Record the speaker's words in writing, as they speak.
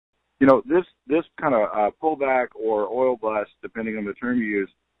this kind of pullback or oil bust, depending on the term you use,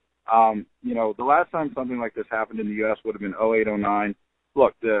 the last time something like this happened in the U.S. would have been 08, 09.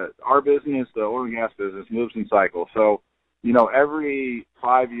 Look, our business, the oil and gas business, moves in cycles. So, every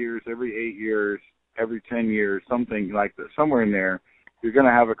 5 years, every 8 years, every 10 years, something like that, somewhere in there, you're going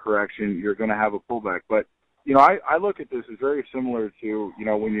to have a correction, you're going to have a pullback. But, I look at this as very similar to,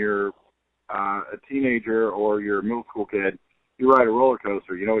 when you're a teenager or you're a middle school kid, you ride a roller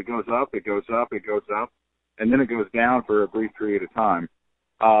coaster. It goes up, it goes up, it goes up, and then it goes down for a brief period of time.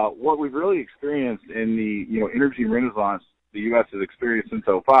 What we've really experienced in the, energy renaissance the U.S. has experienced since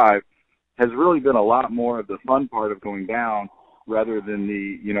 '05 has really been a lot more of the fun part of going down rather than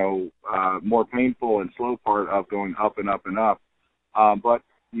the, more painful and slow part of going up and up and up. But,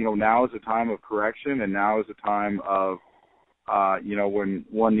 now is a time of correction, and now is a time of, when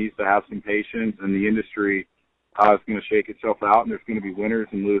one needs to have some patience, and the industry is going to shake itself out, and there's going to be winners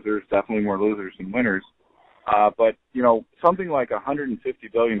and losers, definitely more losers than winners. But, something like $150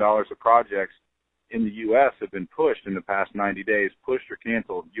 billion of projects in the U.S. have been pushed in the past 90 days, pushed or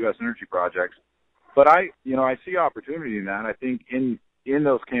canceled, U.S. energy projects. But I see opportunity in that. I think in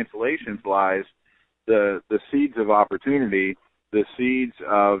those cancellations lies the seeds of opportunity, the seeds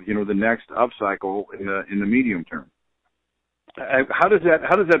of, the next upcycle in the medium term. How does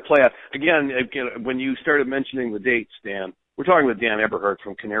that play out? Again, when you started mentioning the dates, Dan, we're talking with Dan Eberhart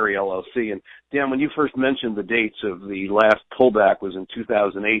from Canary LLC. And Dan, when you first mentioned the dates of the last pullback was in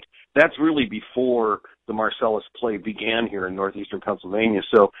 2008, that's really before the Marcellus play began here in northeastern Pennsylvania.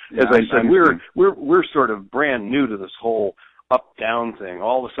 So as I said, we're sort of brand new to this whole up-down thing.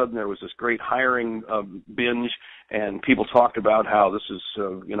 All of a sudden there was this great hiring binge, and people talked about how this is,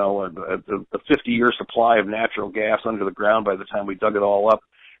 a 50-year supply of natural gas under the ground by the time we dug it all up.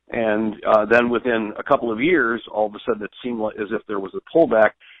 And then within a couple of years, all of a sudden it seemed as if there was a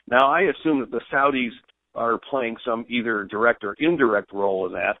pullback. Now, I assume that the Saudis are playing some either direct or indirect role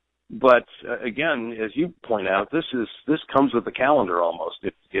in that. But again, as you point out, this comes with the calendar almost.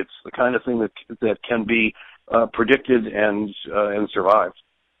 It's the kind of thing that can be predicted and survive.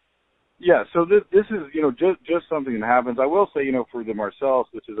 Yeah, so this is just something that happens. I will say for the Marcellus,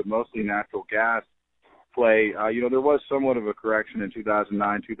 which is a mostly natural gas play, there was somewhat of a correction in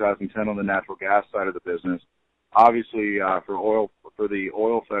 2009, 2010 on the natural gas side of the business. Obviously, for the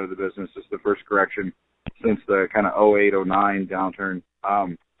oil side of the business, it's the first correction since the kind of 08, 09 downturn.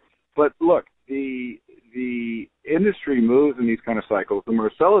 But look, the industry moves in these kind of cycles. The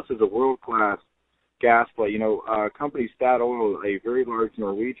Marcellus is a world-class gas play. Company Statoil, a very large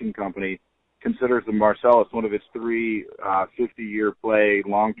Norwegian company, considers the Marcellus one of its three 50-year play,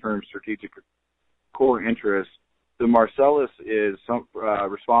 long-term strategic core interests. The Marcellus is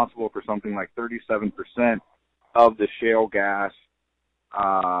responsible for something like 37% of the shale gas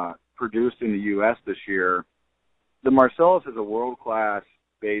produced in the U.S. this year. The Marcellus is a world-class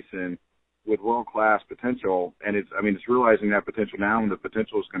basin with world-class potential, and it's realizing that potential now, and the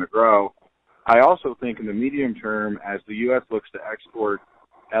potential is going to grow. I also think in the medium term, as the U.S. looks to export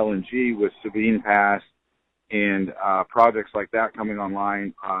LNG with Sabine Pass and projects like that coming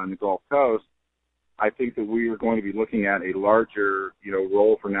online on the Gulf Coast, I think that we are going to be looking at a larger,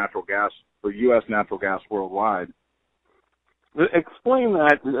 role for natural gas, for U.S. natural gas worldwide. Explain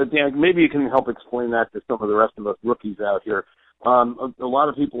that, Dan. Maybe you can help explain that to some of the rest of us rookies out here. A lot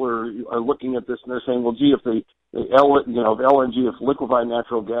of people are looking at this and they're saying, well, gee, if the LNG, if liquefied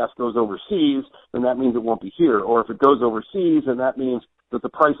natural gas goes overseas, then that means it won't be here. Or if it goes overseas, then that means that the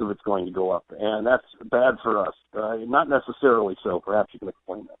price of it's going to go up, and that's bad for us. Not necessarily so. Perhaps you can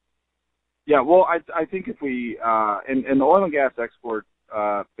explain that. Yeah, well, I think if we and the oil and gas export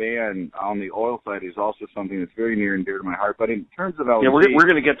ban on the oil side is also something that's very near and dear to my heart. But in terms of LNG, yeah, we're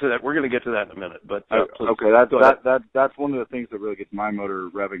going to get to that. We're going to get to that in a minute. But okay, that's one of the things that really gets my motor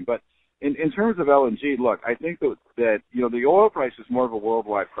revving. But in terms of LNG, look, I think that the oil price is more of a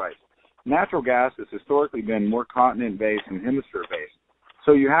worldwide price. Natural gas has historically been more continent-based and hemisphere-based.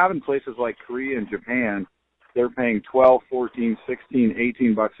 So you have in places like Korea and Japan, they're paying 12, 14, 16,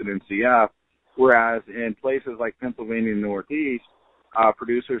 $18 an MCF, whereas in places like Pennsylvania and Northeast,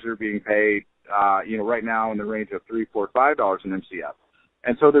 producers are being paid, right now in the range of $3, $4, $5 an MCF.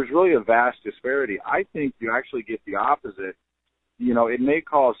 And so there's really a vast disparity. I think you actually get the opposite. It may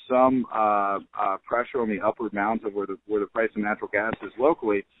cause some pressure on the upward mounds of where the price of natural gas is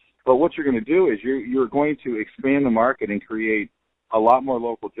locally, but what you're going to do is you're going to expand the market and create a lot more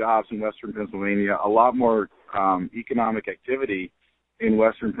local jobs in western Pennsylvania, a lot more economic activity in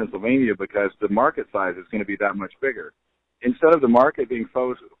western Pennsylvania because the market size is going to be that much bigger. Instead of the market being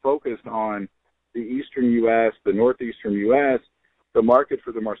focused on the eastern U.S., the northeastern U.S., the market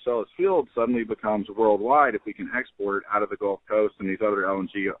for the Marcellus field suddenly becomes worldwide if we can export out of the Gulf Coast and these other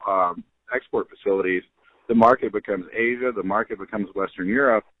LNG export facilities. The market becomes Asia, the market becomes Western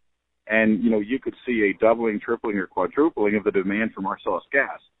Europe, and, you could see a doubling, tripling, or quadrupling of the demand for Marcellus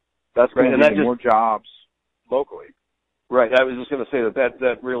gas. That's going to mean more jobs locally. Right. I was just going to say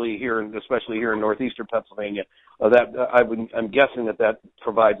that really here, and especially here in northeastern Pennsylvania, I'm guessing that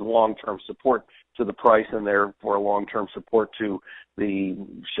provides long-term support to the price, and therefore long-term support to the,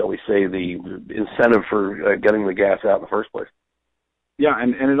 shall we say, the incentive for getting the gas out in the first place. Yeah,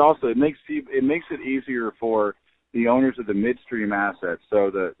 and it makes it easier for the owners of the midstream assets, so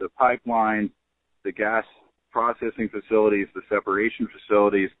the pipelines, the gas processing facilities, the separation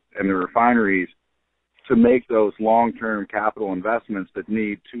facilities, and the refineries, to make those long-term capital investments that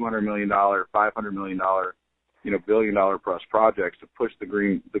need $200 million, $500 million, billion-dollar-plus projects to push the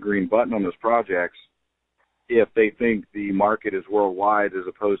green button on those projects, if they think the market is worldwide as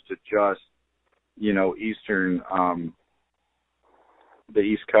opposed to just, eastern, the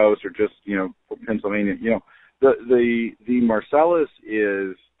East Coast, or just, Pennsylvania. The Marcellus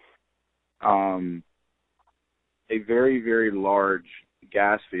is a very, very large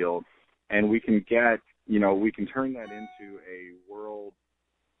gas field, and we can turn that into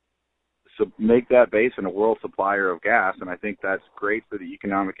make that basin a world supplier of gas, and I think that's great for the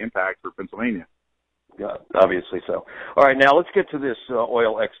economic impact for Pennsylvania. Yeah, obviously so. All right, now let's get to this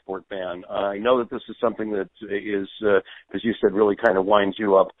oil export ban. I know that this is something that is, as you said, really kind of winds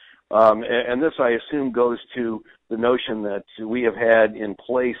you up. And this, I assume, goes to the notion that we have had in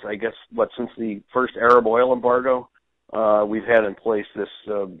place, I guess, since the first Arab oil embargo, we've had in place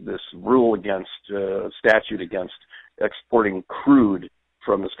this rule statute against exporting crude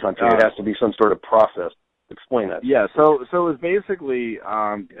from this country. It has to be some sort of process. Explain that. Yeah, so it was basically,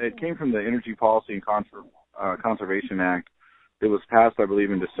 it came from the Energy Policy and Conservation Act. It was passed, I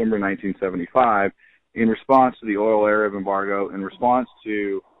believe, in December 1975 in response to the oil Arab embargo, in response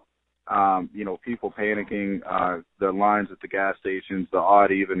to, people panicking, the lines at the gas stations, the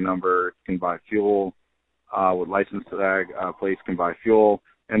odd even number can buy fuel, with license tag plates can buy fuel,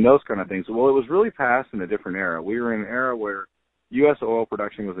 and those kind of things. Well, it was really passed in a different era. We were in an era where U.S. oil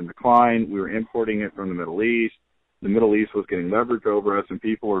production was in decline. We were importing it from the Middle East. The Middle East was getting leverage over us, and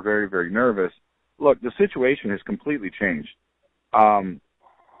people were very, very nervous. Look, the situation has completely changed.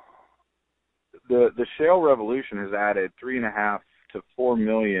 The shale revolution has added 3.5 to 4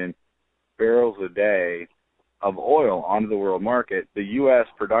 million barrels a day of oil onto the world market. The U.S.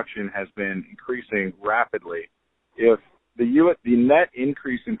 production has been increasing rapidly. If the net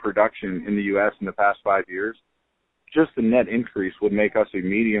increase in production in the U.S. in the past 5 years, just the net increase would make us a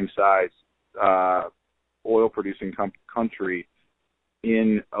medium-sized oil-producing country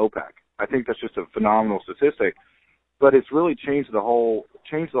in OPEC. I think that's just a phenomenal statistic, but it's really changed the whole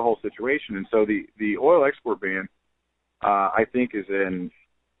situation. And so the oil export ban, I think, is an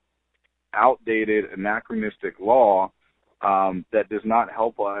outdated, anachronistic law that does not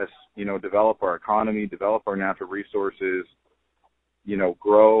help us, develop our economy, develop our natural resources,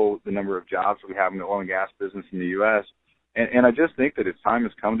 grow the number of jobs we have in the oil and gas business in the U.S. And I just think that its time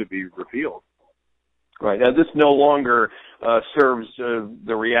has come to be repealed. Right. Now, this no longer serves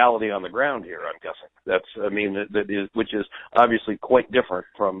the reality on the ground here, I'm guessing. Which is obviously quite different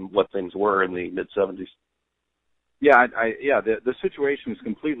from what things were in the mid-'70s. Yeah, the situation has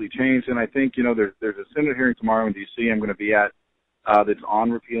completely changed, and I think, there's a Senate hearing tomorrow in D.C. I'm going to be at that's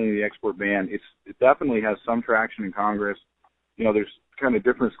on repealing the export ban. It definitely has some traction in Congress. There's kind of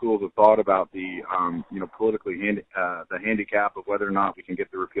different schools of thought about the, politically the handicap of whether or not we can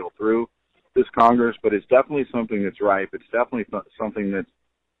get the repeal through this Congress, but it's definitely something that's ripe. It's definitely something that's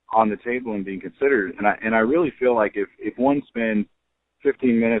on the table and being considered. And I really feel like if one spends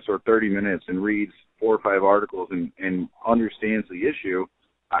 15 minutes or 30 minutes and reads 4 or 5 articles and understands the issue,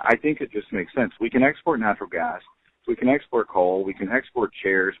 I think it just makes sense. We can export natural gas. We can export coal. We can export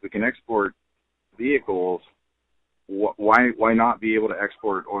chairs. We can export vehicles. Why not be able to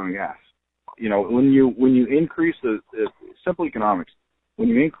export oil and gas? When you increase the simple economics, when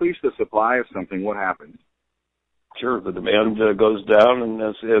you increase the supply of something, what happens? Sure, the demand goes down,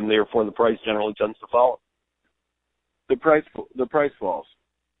 and therefore the price generally tends to follow. The price falls.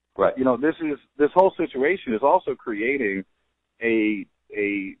 Right. This whole situation is also creating a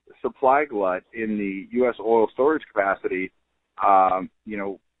supply glut in the U.S. oil storage capacity.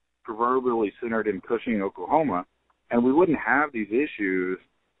 Proverbially centered in Cushing, Oklahoma. And we wouldn't have these issues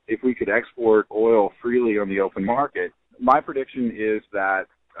if we could export oil freely on the open market. My prediction is that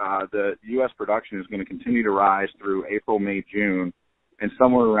the U.S. production is going to continue to rise through April, May, June, and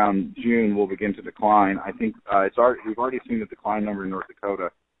somewhere around June will begin to decline. I think we've already seen the decline number in North Dakota.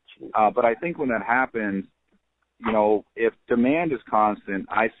 But I think when that happens, you know, if demand is constant,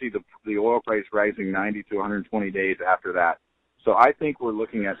 I see the oil price rising 90 to 120 days after that. So I think we're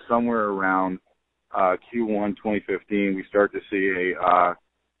looking at somewhere around Q1 2015. We start to see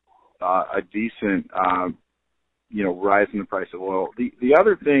a decent, you know, rise in the price of oil. The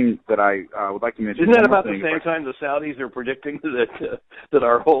other thing that I would like to mention. Isn't that about the same time the Saudis are predicting that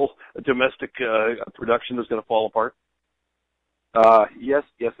our whole domestic production is going to fall apart? Yes,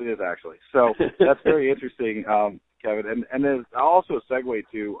 it is actually. So that's very interesting, Kevin. And then I'll also segue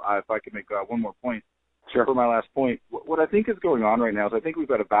to, if I could make one more point. Sure. For my last point, what I think is going on right now is I think we've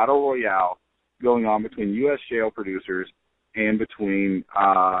got a battle royale going on between U.S. shale producers and between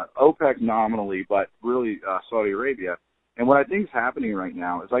OPEC nominally, but really Saudi Arabia. And what I think is happening right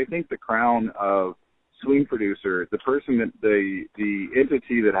now is I think the crown of swing producer, the person that the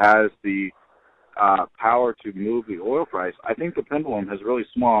entity that has the power to move the oil price, I think the pendulum has really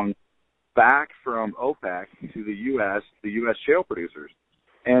swung back from OPEC to the U.S. shale producers.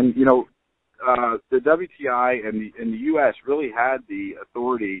 And, you know, the WTI and the U.S. really had the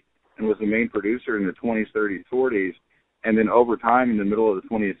authority and was the main producer in the 20s, 30s, 40s. And then over time, in the middle of the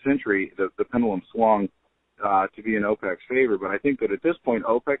 20th century, the pendulum swung to be in OPEC's favor. But I think that at this point,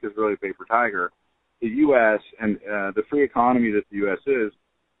 OPEC is really a paper tiger. The U.S. and the free economy that the U.S. is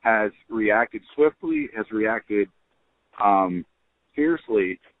has reacted swiftly, has reacted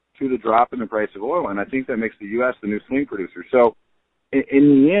fiercely to the drop in the price of oil. And I think that makes the U.S. the new swing producer. So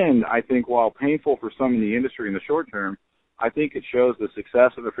in the end, I think while painful for some in the industry in the short term, I think it shows the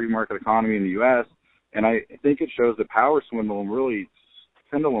success of the free market economy in the U.S., and I think it shows the power pendulum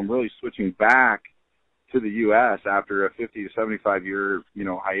really switching back to the U.S. after a 50 to 75 year, you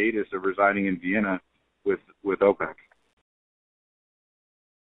know, hiatus of residing in Vienna with OPEC.